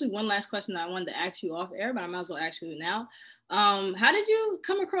 And actually, one last question that I wanted to ask you off air, but I might as well ask you now. How did you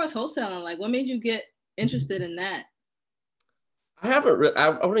come across wholesaling? Like, what made you get interested in that? I haven't really, I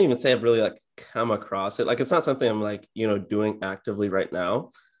wouldn't even say I've really like come across it. Like, it's not something I'm like, doing actively right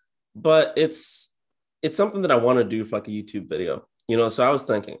now, but it's something that I want to do for like a YouTube video, So I was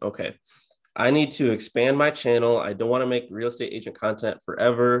thinking, okay, I need to expand my channel. I don't want to make real estate agent content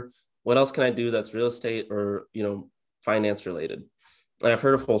forever. What else can I do that's real estate or, finance related? And I've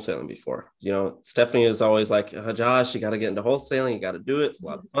heard of wholesaling before. Stephanie is always like, oh, Josh, you got to get into wholesaling. You got to do it. It's a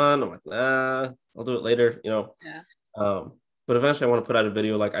lot of fun. I'm like, nah, I'll do it later. Yeah. Um, but eventually I want to put out a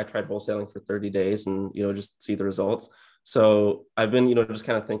video. Like I tried wholesaling for 30 days and, just see the results. So I've been, just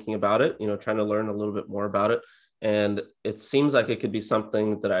kind of thinking about it, trying to learn a little bit more about it. And it seems like it could be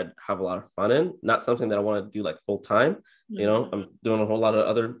something that I'd have a lot of fun in, not something that I want to do like full time. I'm doing a whole lot of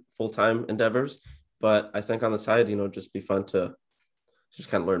other full-time endeavors, but I think on the side, just be fun to just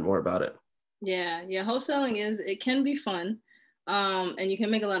kind of learn more about it. Yeah. Wholesaling it can be fun. And you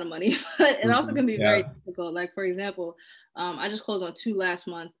can make a lot of money, but it also can be very difficult. Like, for example, I just closed on 2 last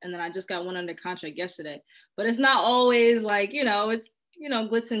month, and then I just got one under contract yesterday. But it's not always like, it's,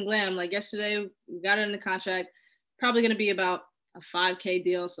 glitz and glam. Like yesterday, we got it under contract, probably going to be about a 5K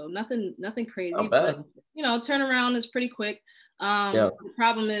deal. So nothing crazy, Not bad. but, turnaround is pretty quick. The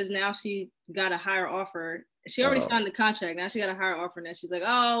problem is now she got a higher offer. She already signed the contract. Now she got a higher offer. And then she's like,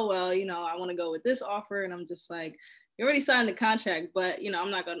 oh, well, I want to go with this offer. And I'm just like, you already signed the contract, but I'm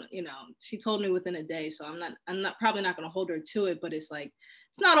not gonna, she told me within a day, so I'm not probably not gonna hold her to it. But it's like,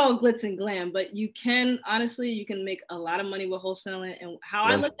 it's not all glitz and glam, but you can make a lot of money with wholesaling. And how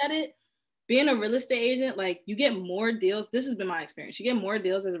I look at it, being a real estate agent, like you get more deals. This has been my experience. You get more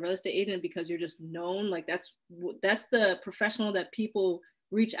deals as a real estate agent because you're just known. Like that's the professional that people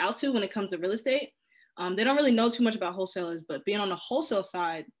reach out to when it comes to real estate. They don't really know too much about wholesalers, but being on the wholesale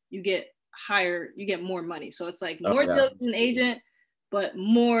side, you get more money. So it's like more deals as an agent, but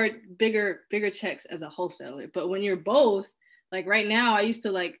more bigger checks as a wholesaler. But when you're both, like right now, I used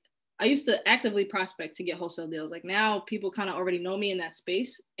to actively prospect to get wholesale deals. Like now people kind of already know me in that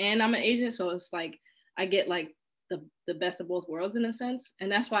space and I'm an agent. So it's like, I get like the best of both worlds in a sense.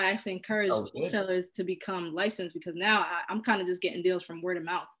 And that's why I actually encourage wholesalers to become licensed, because now I'm kind of just getting deals from word of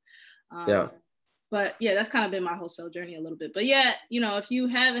mouth. But yeah, that's kind of been my wholesale journey a little bit. But yeah, if you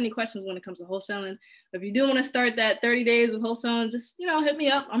have any questions when it comes to wholesaling, if you do want to start that 30 days of wholesaling, just, hit me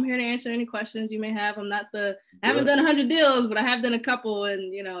up. I'm here to answer any questions you may have. I haven't done 100 deals, but I have done a couple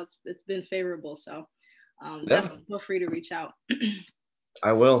and, it's been favorable. So definitely feel free to reach out.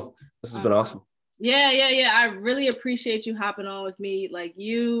 I will. This has been awesome. Yeah. I really appreciate you hopping on with me. Like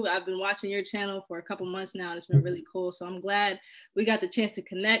I've been watching your channel for a couple months now, and it's been really cool. So I'm glad we got the chance to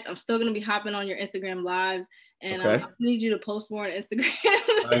connect. I'm still going to be hopping on your Instagram lives, and I need you to post more on Instagram.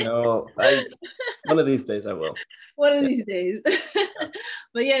 I know. One of these days I will. One of these days.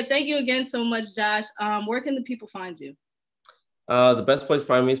 But yeah, thank you again so much, Josh. Where can the people find you? The best place to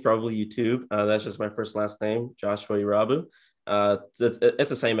find me is probably YouTube. That's just my first and last name, Joshua Erabu. It's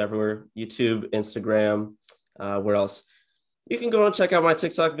the same everywhere. YouTube, Instagram, where else? You can go and check out my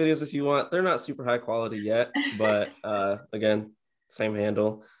TikTok videos if you want. They're not super high quality yet, but again, same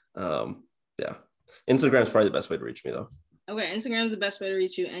handle. Yeah. Instagram is probably the best way to reach me though. Okay, Instagram is the best way to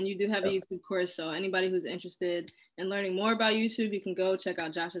reach you. And you do have a YouTube course. So anybody who's interested in learning more about YouTube, you can go check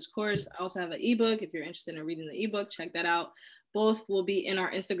out Josh's course. I also have an ebook. If you're interested in reading the ebook, check that out. Both will be in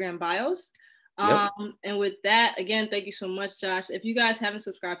our Instagram bios. And with that, again, thank you so much, Josh. If you guys haven't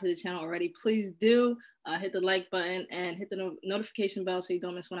subscribed to the channel already, please do hit the like button and hit the notification bell so you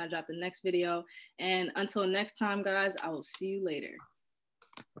don't miss when I drop the next video. And until next time, guys, I will see you later.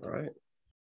 All right.